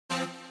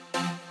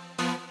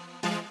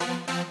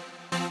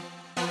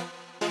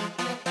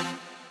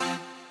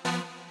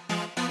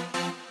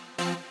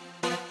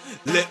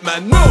Let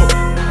man know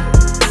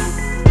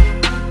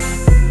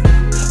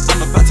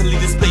I'm about to leave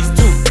this place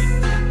too.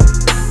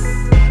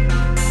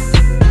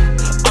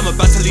 I'm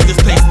about to leave this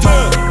place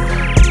too.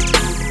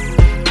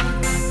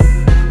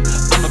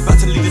 I'm about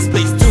to leave this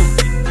place too.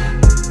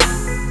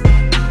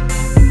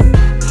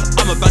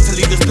 I'm about to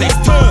leave this place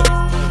too.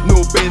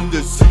 No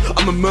benders,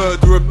 I'm a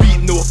murderer,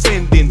 beat no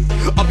offending.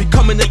 I'll be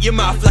coming at your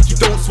mouth like you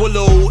don't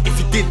swallow. If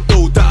you did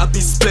though, that'd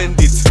be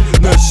splendid.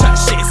 No chat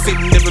shit, said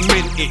never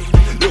meant it.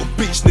 Little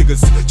bitch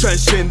niggas,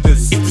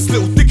 transgenders. If this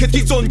little dickhead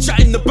keeps on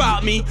chatting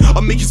about me,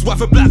 I'll make his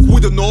wife a black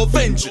widow, no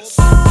Avengers.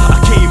 I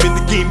came in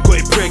the game, got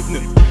it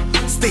pregnant.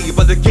 Stayed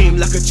by the game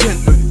like a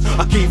gentleman.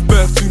 I gave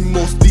birth to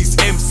most of these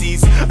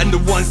MCs, and the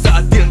ones that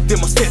I didn't, they're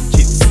my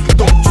stepkids.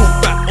 Don't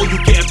talk back or you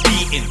get a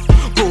beating.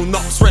 Grown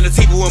ups round the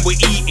table when we're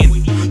eating.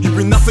 You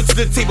bring nothing to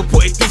the table,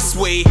 put it this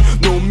way.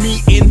 No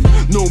meeting,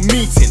 no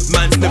meeting.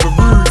 Man's never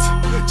rude,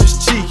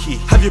 just cheeky.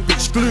 Have your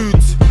bitch glued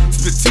to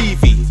the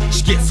TV.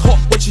 She gets hot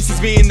when she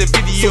sees me in the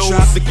video, so she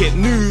has to get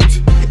nude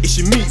if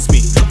she meets me.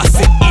 I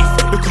said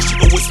if, because she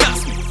always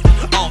snaps me.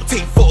 I don't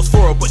take photos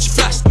for her, but she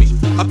flashed me.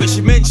 I bet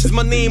she mentions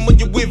my name when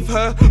you're with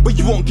her, but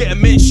you won't get a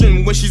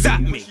mention when she's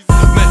at me.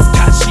 Man's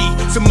catchy,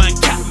 so man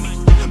cat me.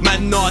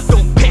 Man, no, I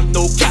don't pet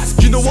no cats.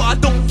 You know what I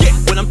don't get?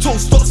 When I'm told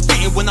stop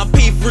spitting, when I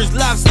pay for his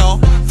lifestyle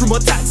through my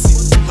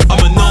taxes. I'm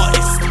an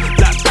artist,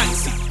 like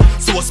Banksy,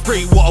 so I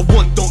spray what I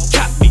want, don't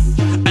cap me.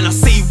 And I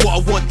say what I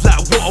want, like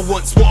what I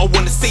want's what I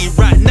wanna say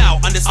right now,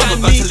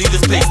 understand me? I'm about to leave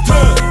this place too.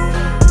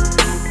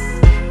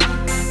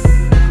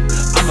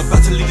 I'm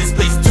about to leave this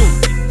place too.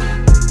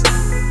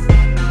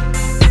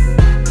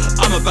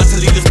 I'm about to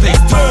leave this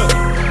place too.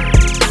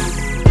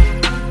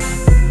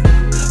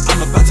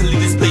 I'm about to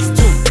leave this place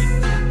too.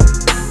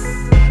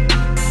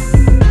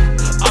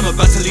 I'm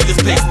about to leave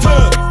this place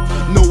too.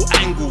 No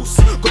angles,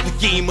 got the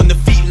game on the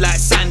feet like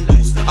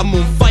sandals. I'm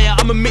on fire,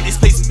 I'ma make this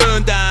place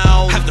burn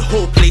down. Have the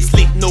whole place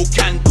lit, no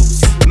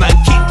candles. Man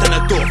kicked on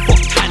the door, fuck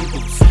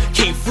handles.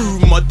 Came through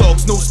with my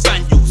dogs, no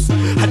spaniels.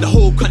 Had the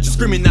whole country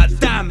screaming that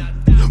damn.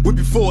 Way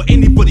before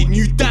anybody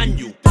knew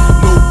Daniel.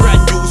 No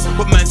granules,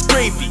 but man's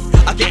gravy.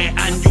 I get an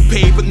annual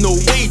pay, but no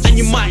wage. And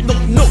you might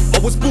not know, I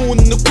was born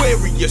in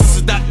Aquarius,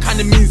 so that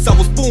kinda means I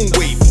was born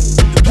wavy.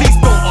 Please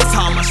don't ask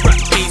how much rap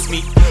pays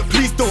me.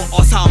 Please don't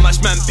ask how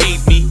much man paid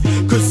me,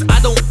 cause I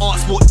don't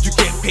ask what you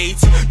get paid.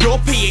 Your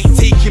pay ain't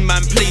taking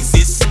man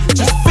places.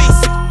 Just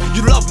face it,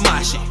 you love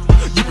my shit.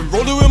 You've been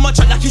rolling with my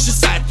track like it's your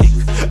sidekick.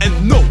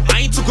 And no,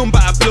 I ain't talking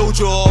about a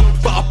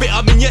blowjob, but I bet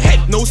I'm in your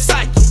head, no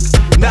psychic.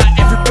 Now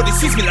everybody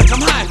sees me like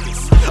I'm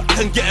high-vis. I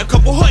can get a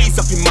couple hotties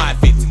up in my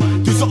fit.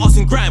 Do some arts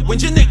and grind,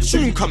 when's your next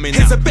tune coming?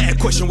 Here's a better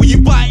question, will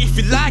you buy it if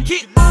you like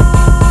it?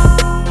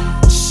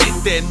 Shit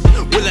then,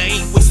 well I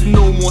ain't wasting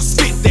no more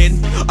spit then.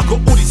 I got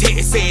all these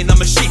haters saying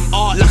I'm a shit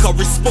art. Like I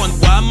respond,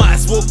 well I might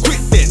as well quit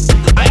then.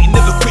 I ain't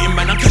never quitting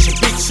man, I'm cashing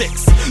big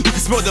checks. You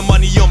can smell the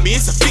money on me,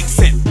 it's a fix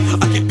it.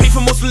 I get paid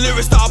for most of the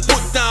lyrics that I put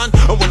down,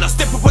 and when I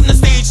step up on the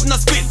stage and I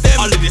spit them,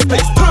 I leave this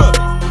place too.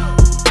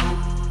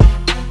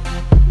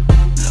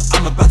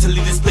 I'm about to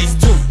leave this place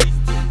too.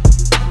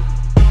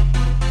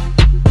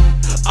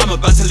 I'm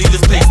about to leave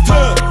this place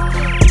too.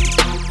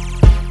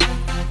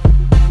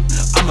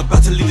 I'm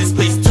about to leave this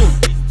place too.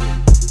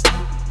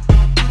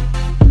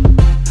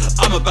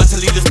 I'm about to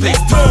leave this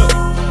place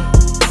too.